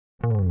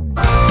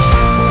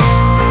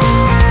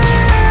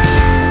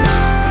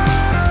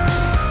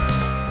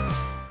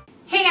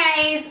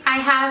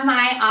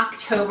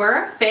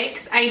October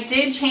fix. I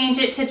did change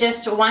it to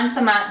just once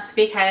a month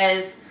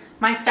because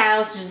my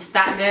style is just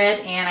that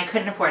good and I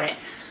couldn't afford it.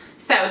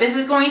 So this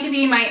is going to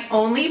be my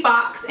only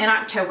box in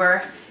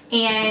October,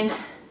 and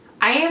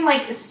I am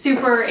like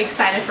super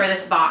excited for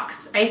this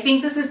box. I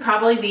think this is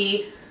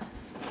probably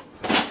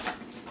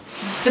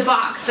the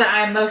box that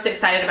I'm most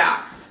excited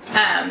about.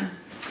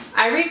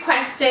 I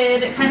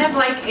requested kind of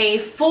like a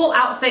full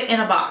outfit in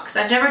a box.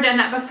 I've never done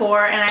that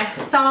before, and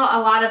I saw a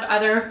lot of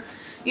other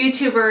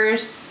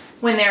YouTubers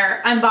when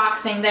they're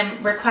unboxing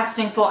them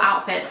requesting full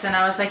outfits, and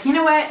I was like, you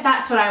know what,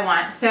 that's what I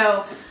want.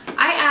 So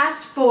I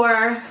asked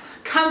for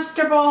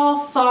comfortable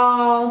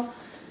fall,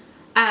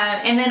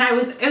 and then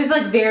it was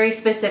like very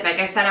specific.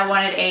 I said I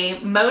wanted a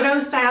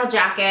moto style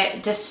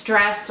jacket,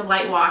 distressed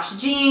light wash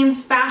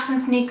jeans, fashion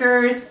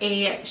sneakers,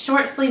 a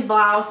short sleeve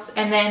blouse,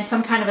 and then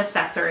some kind of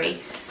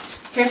accessory.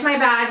 Here's my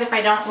bag if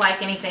I don't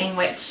like anything,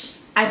 which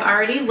I've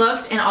already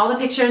looked in all the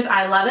pictures.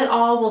 I love it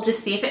all. We'll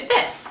just see if it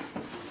fits.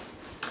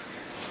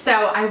 So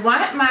I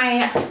want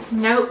my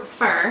note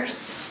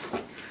first. All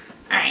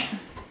right.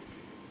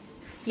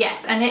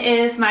 Yes, and it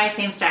is my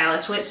same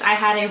stylist, which I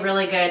had a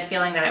really good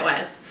feeling that it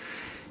was.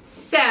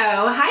 So,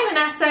 hi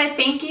Vanessa,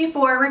 thank you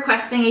for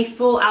requesting a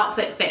full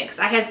outfit fix.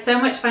 I had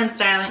so much fun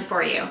styling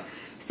for you.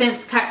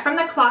 Since cut from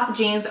the cloth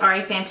jeans are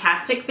a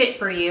fantastic fit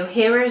for you,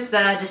 here is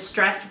the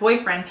distressed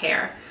boyfriend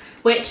pair,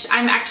 which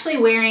I'm actually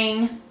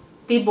wearing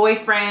the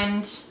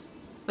boyfriend.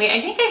 Wait,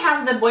 I think I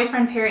have the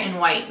boyfriend pair in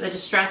white, the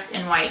distressed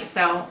in white,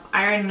 so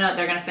I already know that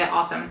they're gonna fit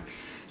awesome.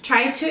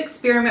 Try to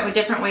experiment with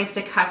different ways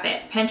to cuff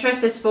it.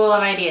 Pinterest is full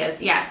of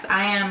ideas. Yes,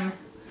 I am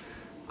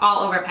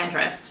all over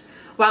Pinterest.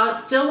 While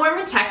it's still warm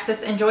in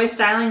Texas, enjoy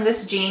styling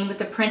this jean with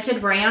the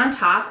printed rayon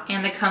top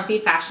and the comfy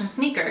fashion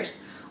sneakers.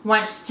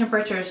 Once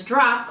temperatures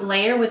drop,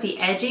 layer with the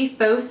edgy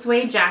faux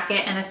suede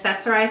jacket and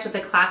accessorize with the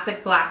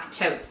classic black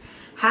tote.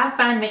 Have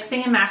fun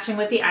mixing and matching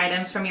with the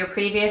items from your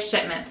previous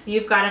shipments.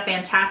 You've got a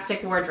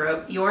fantastic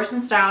wardrobe. Yours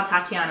in style,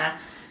 Tatiana.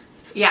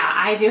 Yeah,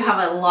 I do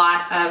have a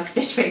lot of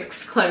Stitch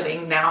Fix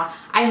clothing now.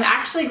 I'm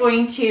actually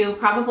going to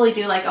probably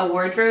do like a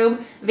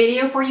wardrobe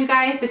video for you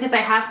guys because I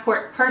have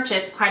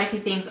purchased quite a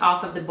few things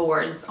off of the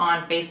boards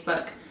on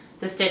Facebook,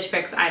 the Stitch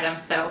Fix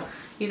items. So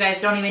you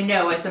guys don't even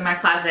know what's in my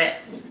closet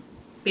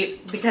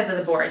because of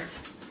the boards.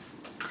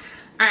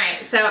 All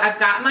right, so I've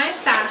got my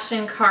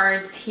fashion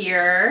cards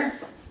here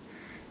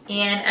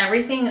and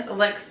everything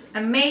looks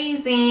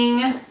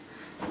amazing.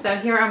 So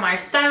here are my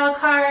style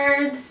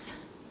cards.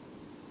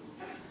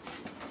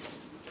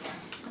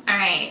 All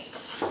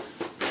right,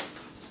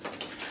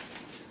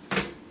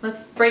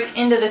 let's break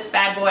into this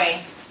bad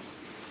boy.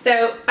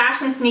 So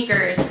fashion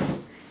sneakers,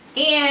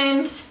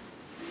 and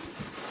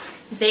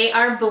they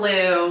are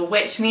blue,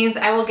 which means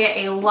I will get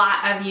a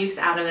lot of use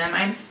out of them.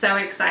 I'm so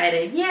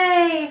excited,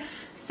 yay.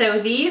 So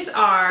these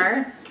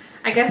are,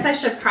 I guess I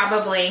should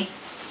probably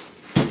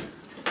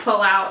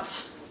pull out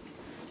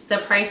the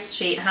price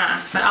sheet,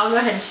 huh? But I'll go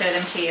ahead and show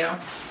them to you.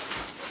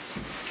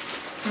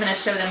 I'm gonna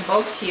show them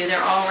both to you.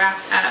 They're all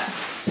wrapped up.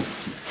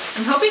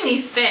 I'm hoping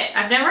these fit.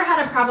 I've never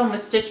had a problem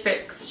with Stitch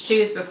Fix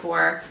shoes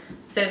before,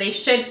 so they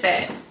should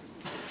fit.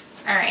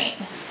 All right.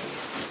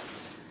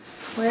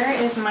 Where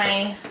is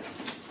my,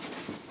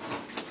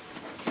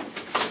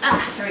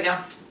 there we go.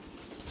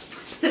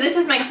 So this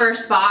is my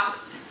first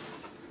box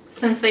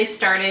since they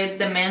started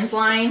the men's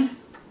line.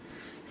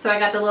 So I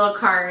got the little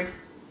card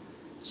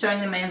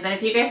showing the men's, and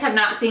if you guys have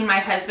not seen my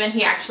husband,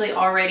 he actually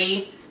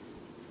already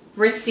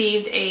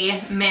received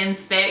a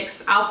men's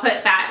fix. I'll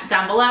put that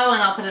down below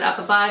and I'll put it up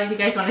above if you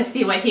guys want to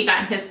see what he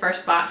got in his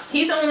first box.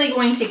 He's only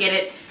going to get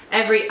it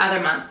every other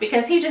month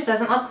because he just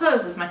doesn't love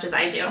clothes as much as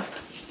I do. All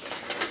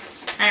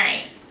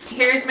right,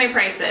 here's my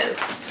prices.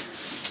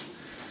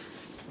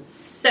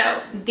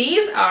 So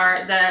these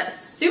are the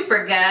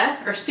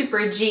Superga or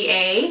Super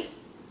GA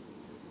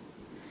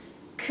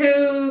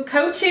Coutu,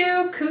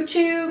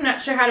 I'm not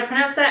sure how to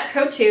pronounce that,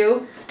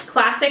 Coutu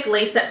classic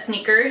lace-up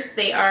sneakers.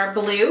 They are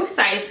blue,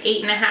 size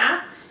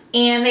 8.5,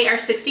 and they are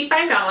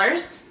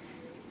 $65.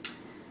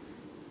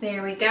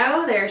 There we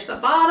go, there's the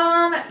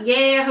bottom.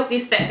 Yay, I hope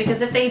these fit,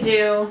 because if they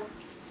do,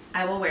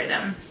 I will wear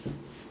them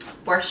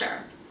for sure.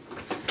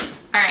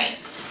 All right,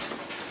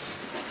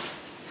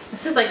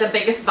 this is like the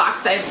biggest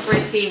box I've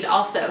received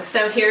also.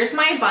 So here's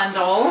my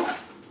bundle,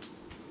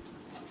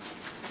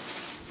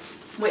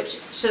 which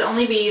should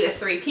only be the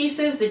 3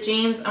 pieces, the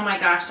jeans. Oh my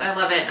gosh, I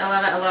love it, I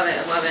love it, I love it,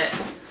 I love it.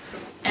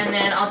 And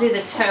then I'll do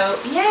the tote.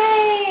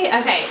 Yay!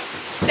 Okay,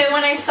 so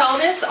when I saw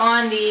this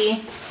on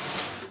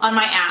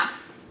my app,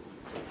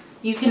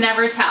 you can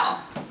never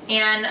tell.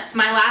 And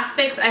my last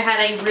fix, I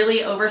had a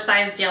really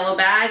oversized yellow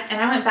bag,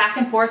 and I went back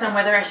and forth on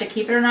whether I should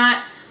keep it or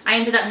not. I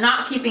ended up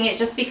not keeping it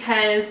just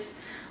because,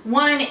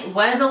 1, it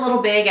was a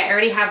little big. I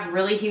already have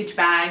really huge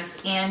bags,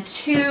 and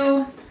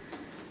 2,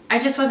 I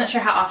just wasn't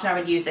sure how often I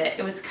would use it.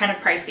 It was kind of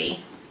pricey.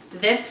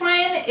 This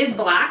one is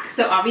black,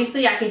 so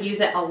obviously I could use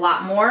it a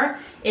lot more.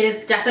 It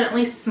is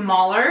definitely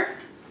smaller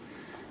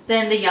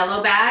than the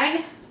yellow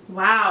bag.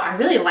 Wow, I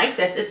really like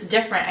this. It's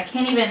different. I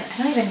don't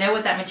even know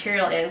what that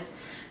material is.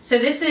 So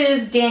this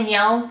is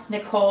Danielle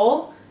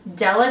Nicole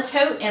Della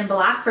Tote in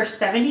black for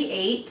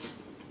 $78.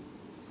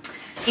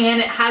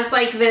 And it has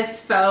like this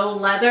faux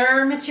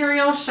leather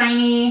material,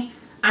 shiny.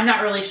 I'm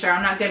not really sure,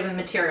 I'm not good with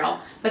material.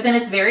 But then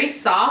it's very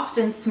soft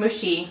and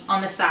smushy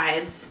on the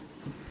sides.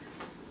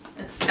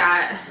 It's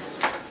got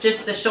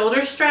just the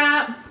shoulder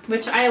strap,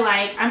 which I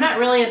like. I'm not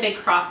really a big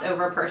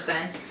crossover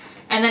person.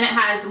 And then it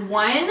has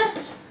one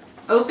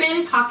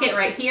open pocket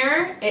right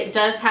here. It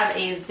does have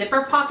a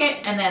zipper pocket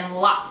and then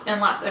lots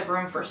and lots of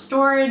room for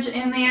storage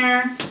in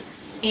there.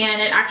 And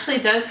it actually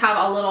does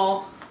have a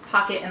little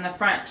pocket in the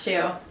front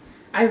too.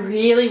 I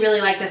really,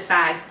 really like this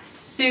bag.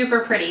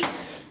 Super pretty.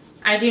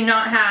 I do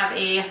not have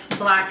a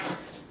black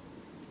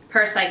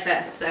purse like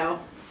this, so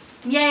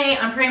yay,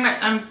 I'm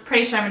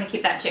pretty sure I'm gonna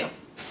keep that too.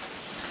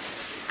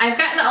 I've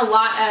gotten a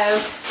lot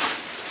of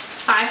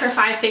 5 for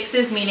 5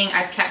 fixes, meaning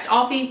I've kept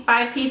all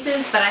 5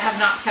 pieces, but I have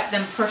not kept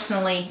them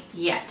personally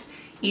yet.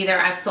 Either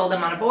I've sold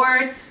them on a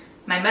board,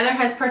 my mother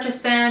has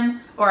purchased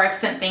them, or I've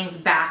sent things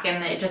back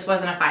and it just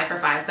wasn't a 5 for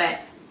 5, but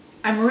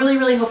I'm really,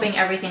 really hoping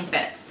everything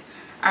fits.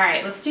 All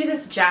right, let's do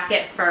this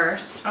jacket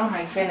first. Oh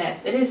my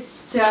goodness, it is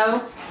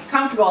so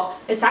comfortable.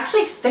 It's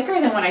actually thicker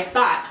than what I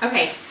thought.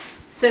 Okay,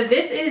 so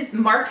this is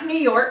Mark New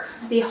York,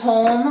 the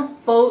Home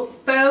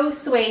Faux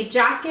Suede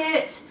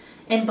Jacket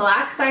in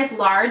black, size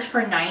large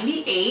for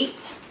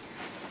 $98.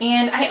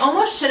 And I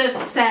almost should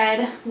have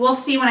said, we'll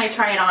see when I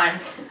try it on.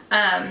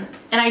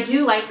 And I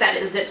do like that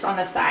it zips on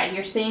the side.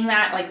 You're seeing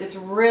that, like it's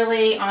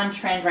really on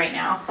trend right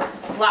now.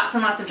 Lots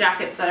and lots of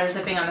jackets that are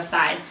zipping on the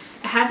side.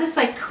 It has this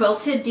like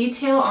quilted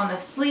detail on the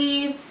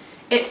sleeve.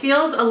 It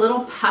feels a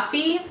little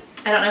puffy.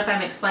 I don't know if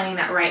I'm explaining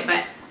that right,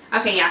 but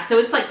okay, yeah, so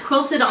it's like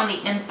quilted on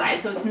the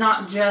inside. So it's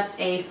not just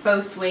a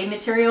faux suede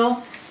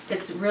material.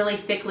 It's really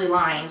thickly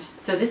lined.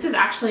 So this is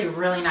actually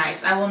really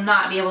nice. I will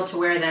not be able to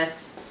wear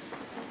this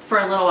for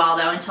a little while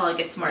though until it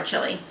gets more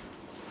chilly.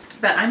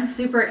 But I'm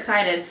super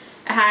excited.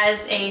 It has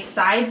a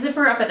side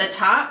zipper up at the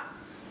top,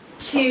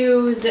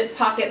 2 zip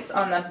pockets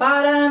on the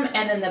bottom,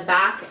 and then the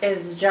back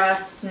is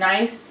just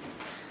nice,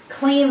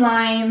 clean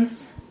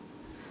lines.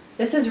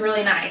 This is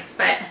really nice,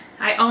 but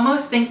I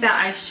almost think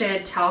that I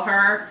should tell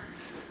her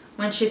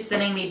when she's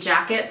sending me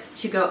jackets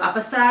to go up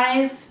a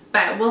size.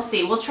 But we'll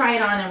see. We'll try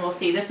it on and we'll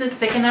see. This is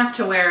thick enough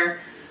to where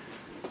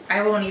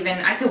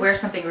I could wear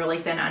something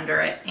really thin under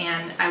it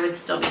and I would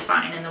still be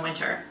fine in the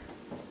winter.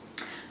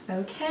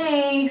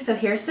 Okay, so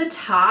here's the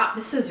top.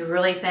 This is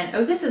really thin.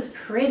 Oh, this is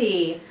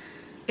pretty.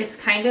 It's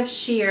kind of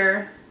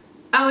sheer.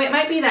 Oh, it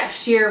might be that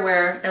sheer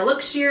where it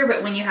looks sheer,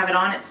 but when you have it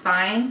on, it's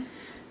fine.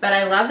 But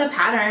I love the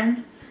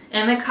pattern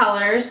and the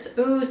colors.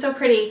 Ooh, so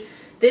pretty.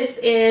 This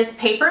is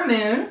Paper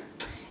Moon.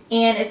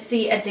 And it's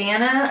the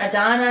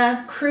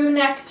Adana crew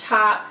neck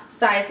top,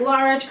 size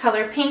large,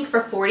 color pink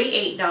for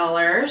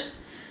 $48.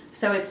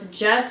 So it's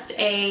just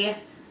a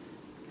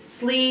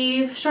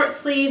sleeve, short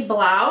sleeve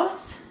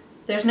blouse.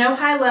 There's no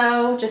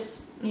high-low,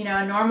 just, you know,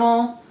 a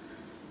normal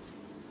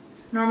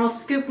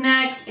scoop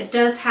neck. It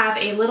does have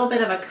a little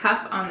bit of a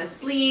cuff on the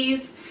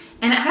sleeves,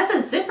 and it has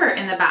a zipper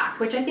in the back,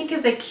 which I think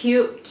is a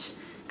cute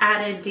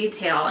added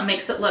detail. It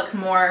makes it look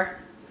more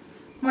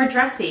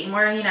dressy,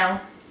 more, you know,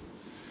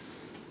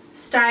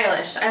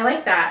 stylish. I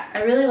like that.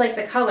 I really like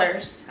the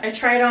colors. I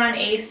tried on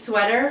a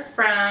sweater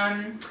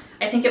from,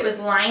 I think it was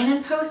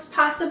Lion & Post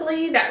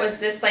possibly, that was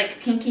this like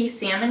pinky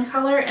salmon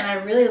color, and I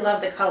really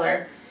love the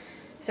color.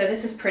 So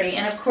this is pretty,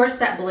 and of course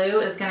that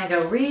blue is gonna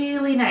go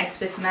really nice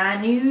with my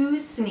new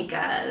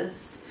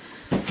sneakers.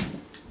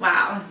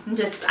 Wow,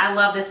 I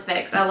love this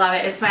fix. I love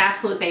it. It's my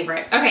absolute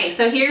favorite. Okay,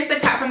 so here's the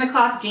cut from the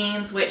cloth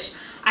jeans, which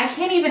I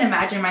can't even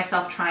imagine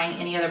myself trying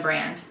any other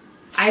brand.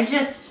 I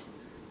just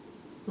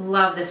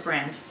love this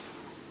brand.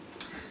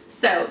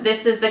 So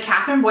this is the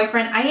Catherine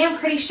Boyfriend. I am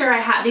pretty sure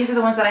these are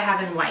the ones that I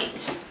have in white,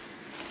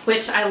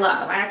 which I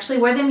love. I actually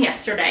wore them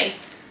yesterday.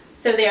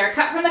 So they are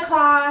cut from the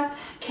cloth,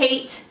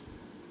 Kate.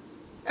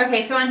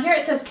 Okay, so on here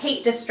it says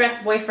Kate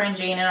Distressed Boyfriend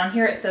Jean, and on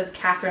here it says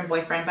Catherine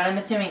Boyfriend, but I'm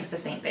assuming it's the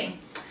same thing.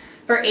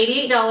 For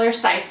 $88,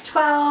 size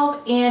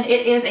 12, and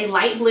it is a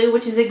light blue,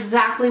 which is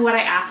exactly what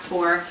I asked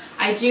for.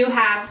 I do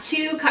have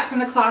 2 cut from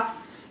the cloth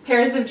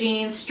pairs of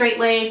jeans, straight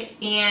leg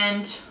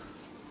and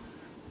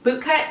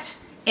boot cut,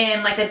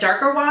 in like a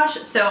darker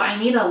wash, so I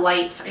need a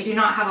light. I do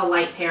not have a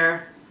light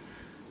pair.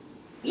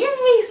 Yay,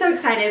 so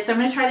excited. So I'm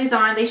gonna try these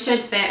on. They should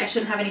fit. I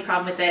shouldn't have any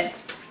problem with it.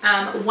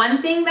 One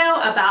thing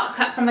though about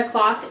cut from the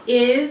cloth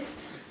is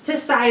to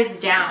size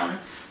down.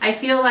 I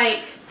feel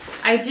like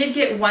I did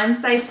get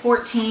one size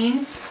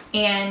 14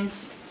 and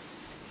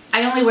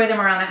I only wear them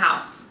around the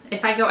house.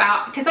 If I go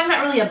out, because I'm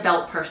not really a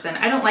belt person.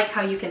 I don't like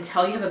how you can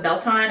tell you have a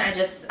belt on. I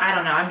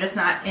don't know, I'm just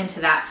not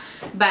into that.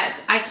 But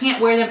I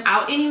can't wear them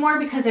out anymore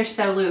because they're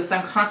so loose.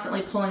 I'm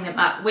constantly pulling them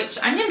up, which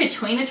I'm in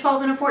between a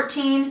 12 and a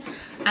 14,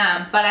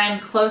 but I'm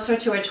closer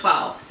to a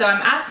 12. So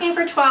I'm asking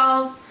for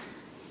 12s.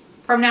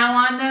 From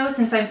now on though,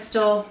 since I'm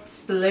still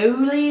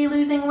slowly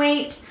losing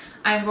weight,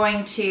 I'm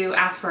going to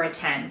ask for a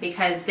 10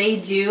 because they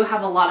do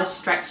have a lot of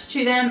stretch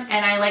to them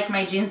and I like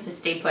my jeans to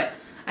stay put.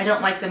 I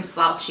don't like them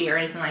slouchy or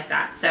anything like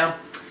that. So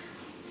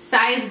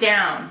size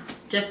down.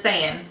 Just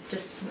saying.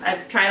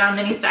 I've tried on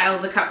many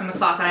styles of cut from the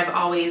cloth and I've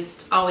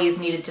always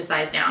needed to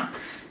size down.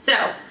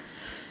 So,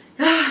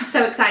 I'm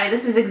so excited.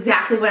 This is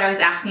exactly what I was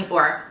asking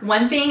for.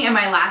 One thing in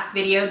my last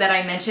video that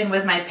I mentioned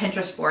was my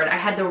Pinterest board. I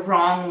had the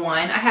wrong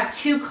one. I have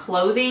 2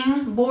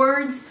 clothing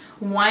boards.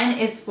 One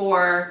is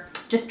for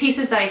just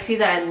pieces that I see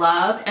that I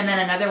love, and then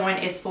another one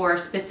is for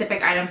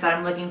specific items that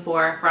I'm looking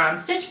for from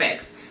Stitch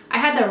Fix. I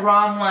had the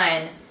wrong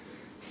one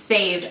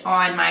saved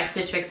on my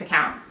Stitch Fix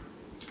account.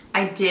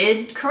 I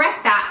did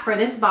correct that for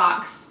this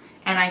box,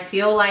 and I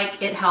feel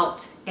like it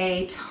helped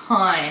a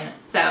ton.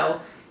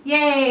 So,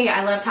 yay,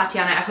 I love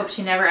Tatiana. I hope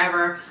she never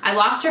ever, I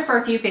lost her for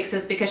a few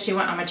fixes because she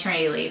went on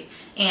maternity leave.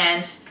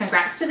 And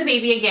congrats to the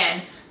baby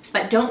again,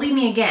 but don't leave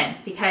me again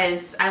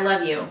because I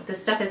love you. This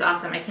stuff is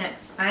awesome. I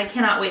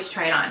cannot wait to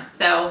try it on.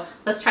 So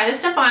let's try this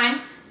stuff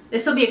on.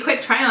 This will be a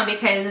quick try on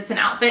because it's an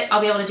outfit.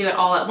 I'll be able to do it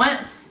all at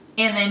once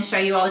and then show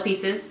you all the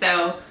pieces.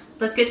 So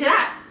let's get to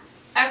that.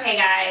 Okay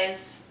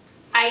guys,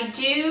 I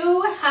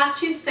do have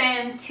to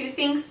send 2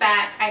 things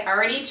back. I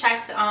already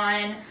checked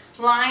online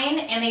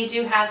and they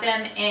do have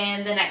them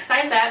in the next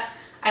size up.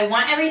 I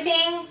want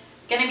everything.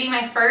 Gonna be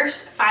my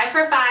first 5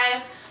 for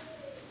 5.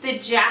 The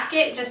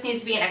jacket just needs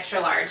to be an extra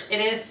large.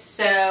 It is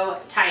so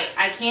tight.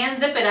 I can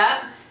zip it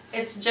up.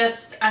 It's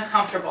just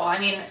uncomfortable. I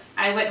mean,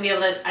 I wouldn't be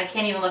able to, I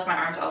can't even lift my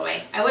arms all the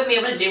way. I wouldn't be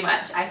able to do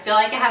much. I feel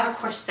like I have a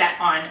corset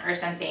on or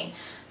something.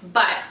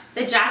 But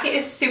the jacket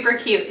is super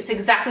cute. It's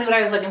exactly what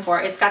I was looking for.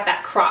 It's got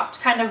that cropped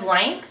kind of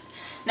length.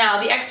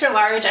 Now the extra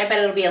large, I bet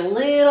it'll be a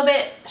little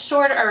bit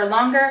shorter or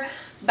longer,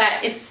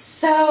 but it's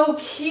so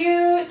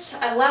cute.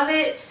 I love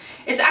it.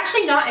 It's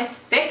actually not as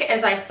thick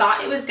as I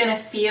thought it was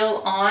gonna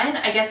feel on.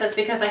 I guess that's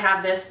because I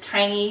have this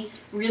tiny,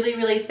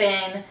 really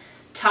thin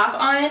top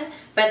on,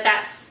 but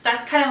that's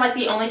kind of like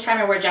the only time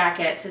I wear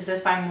jackets is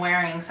if I'm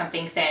wearing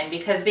something thin,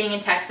 because being in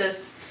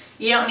Texas,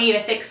 you don't need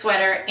a thick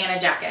sweater and a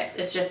jacket.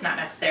 It's just not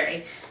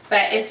necessary.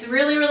 But it's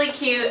really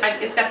cute.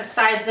 It's got the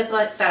side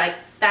ziplet that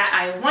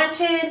I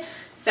wanted.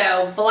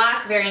 So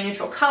black, very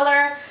neutral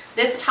color.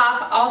 This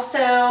top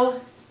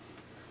also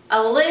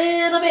a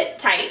little bit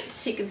tight.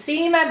 You can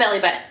see my belly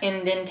button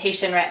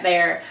indentation right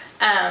there.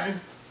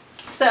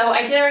 So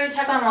I did already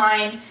check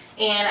online,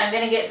 and I'm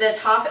gonna get the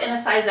top in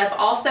a size up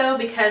also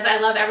because I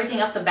love everything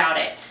else about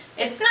it.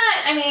 It's not,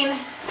 I mean,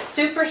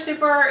 super,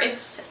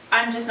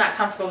 I'm just not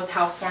comfortable with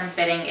how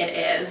form-fitting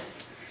it is.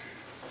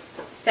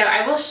 So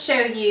I will show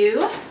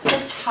you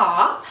the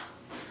top.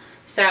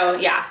 So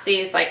yeah,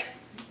 see, it's like,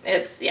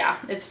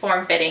 it's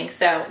form-fitting.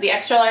 So the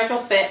extra large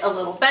will fit a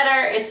little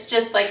better. It's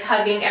just like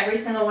hugging every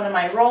single one of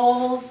my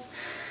rolls.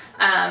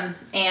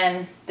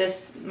 And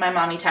this, my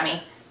mommy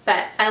tummy.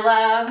 But I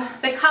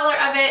love the color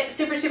of it,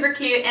 super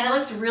cute, and it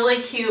looks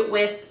really cute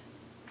with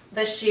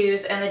the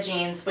shoes and the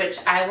jeans, which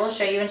I will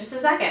show you in just a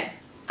second.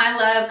 I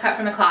love cut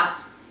from the cloth.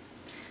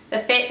 The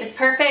fit is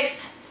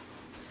perfect.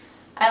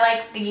 I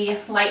like the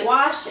light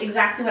wash,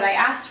 exactly what I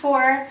asked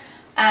for.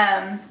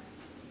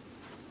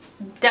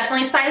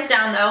 Definitely size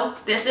down though.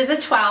 This is a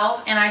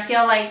 12, and I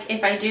feel like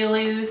if I do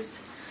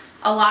lose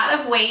a lot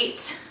of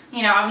weight,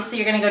 you know, obviously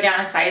you're gonna go down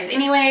a size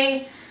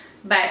anyway,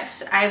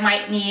 but I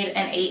might need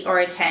an 8 or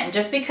a 10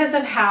 just because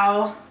of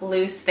how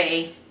loose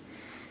they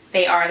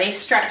are. They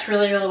stretch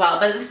really well,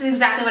 but this is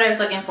exactly what I was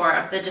looking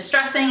for. The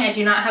distressing, I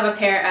do not have a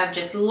pair of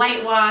just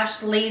light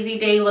wash, lazy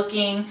day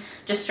looking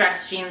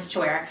distressed jeans to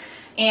wear.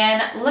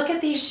 And look at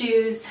these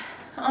shoes.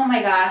 Oh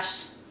my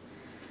gosh.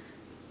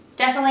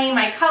 Definitely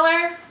my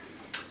color.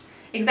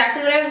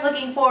 Exactly what I was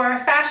looking for.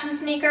 Fashion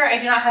sneaker. I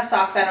do not have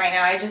socks on right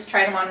now. I just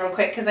tried them on real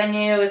quick because I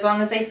knew as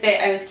long as they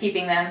fit, I was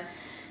keeping them.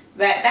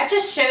 But that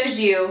just shows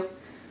you,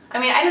 I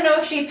mean, I don't know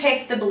if she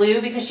picked the blue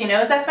because she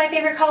knows that's my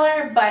favorite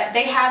color, but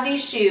they have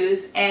these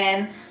shoes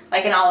in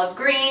like an olive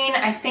green.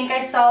 I think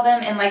I saw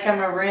them in like a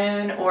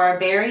maroon or a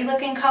berry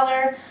looking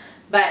color,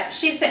 but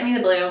she sent me the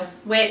blue,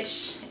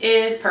 which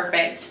is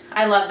perfect.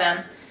 I love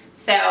them.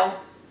 So,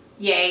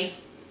 yay.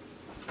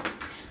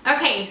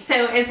 Okay,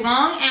 so as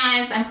long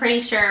as I'm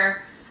pretty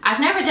sure, I've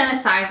never done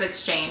a size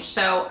exchange,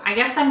 so I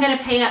guess I'm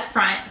gonna pay up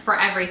front for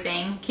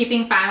everything,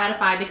 keeping 5 out of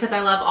 5 because I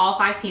love all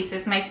 5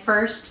 pieces. My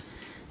first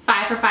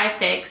 5 for 5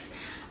 fix.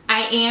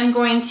 I am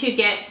going to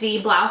get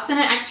the blouse in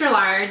an extra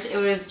large. It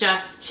was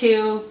just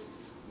too,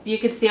 you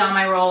could see all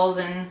my rolls,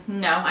 and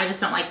no, I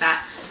just don't like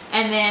that.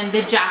 And then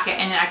the jacket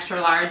in an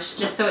extra large,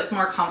 just so it's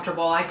more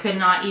comfortable. I could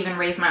not even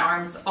raise my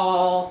arms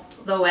all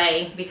the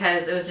way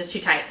because it was just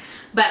too tight.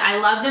 But I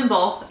love them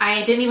both.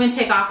 I didn't even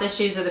take off the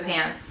shoes or the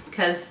pants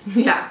because,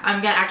 yeah,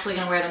 I'm actually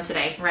gonna wear them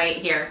today, right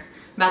here.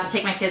 I'm about to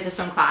take my kids to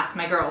swim class,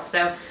 my girls.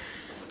 So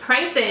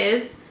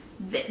prices,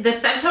 the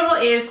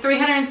subtotal is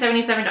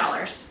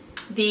 $377.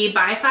 The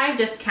buy 5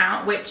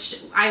 discount,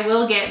 which I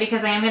will get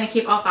because I am gonna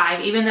keep all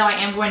 5, even though I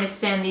am going to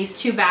send these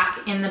 2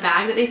 back in the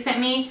bag that they sent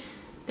me.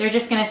 They're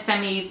just gonna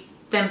send me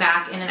them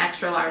back in an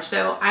extra large.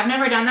 So I've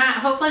never done that.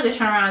 Hopefully the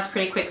turnaround is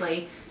pretty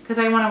quickly because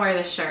I wanna wear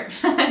this shirt.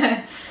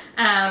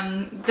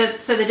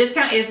 So the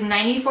discount is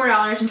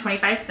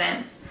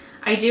 $94.25.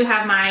 I do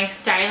have my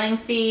styling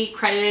fee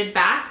credited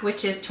back,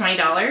 which is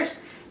 $20.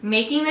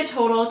 making the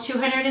total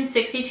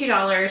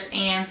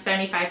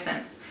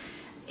 $262.75.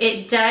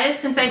 It does,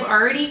 since I've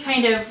already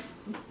kind of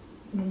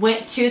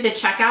went to the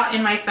checkout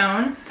in my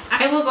phone,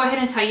 I will go ahead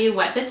and tell you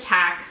what the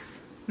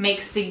tax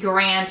makes the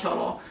grand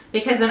total,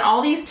 because in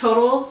all these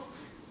totals,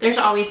 there's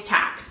always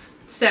tax.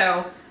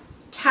 So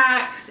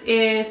tax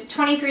is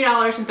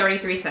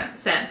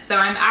 $23.33. So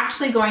I'm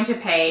actually going to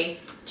pay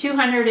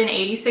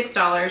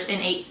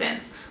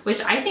 $286.08,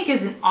 which I think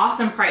is an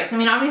awesome price. I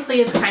mean,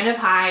 obviously it's kind of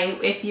high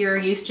if you're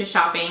used to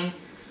shopping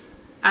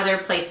other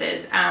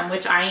places,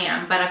 which I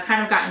am, but I've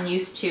kind of gotten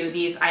used to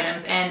these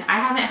items and I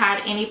haven't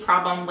had any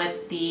problem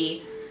with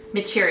the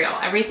material.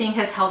 Everything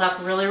has held up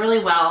really,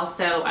 really well.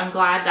 So I'm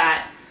glad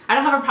that I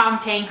don't have a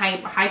problem paying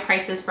high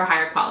prices for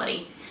higher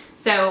quality.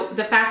 So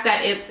the fact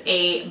that it's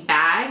a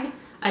bag,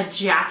 a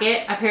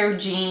jacket, a pair of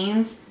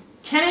jeans,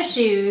 tennis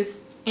shoes,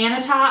 and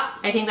a top,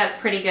 I think that's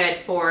pretty good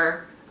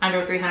for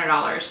under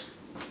 $300.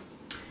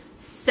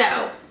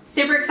 So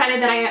super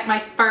excited that I got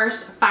my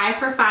first 5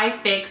 for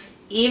 $5 fix,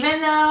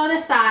 even though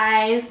the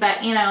size,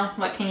 but you know,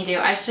 what can you do?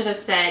 I should have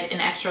said an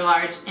extra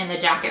large in the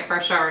jacket for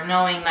sure,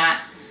 knowing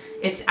that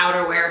it's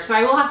outerwear. So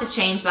I will have to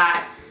change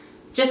that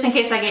just in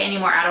case I get any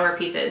more outerwear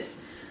pieces.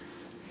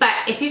 But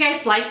if you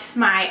guys liked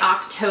my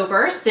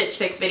October Stitch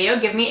Fix video,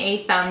 give me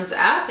a thumbs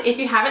up. If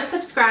you haven't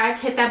subscribed,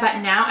 hit that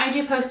button now. I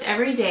do post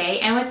every day.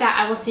 And with that,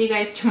 I will see you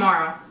guys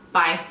tomorrow.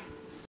 Bye.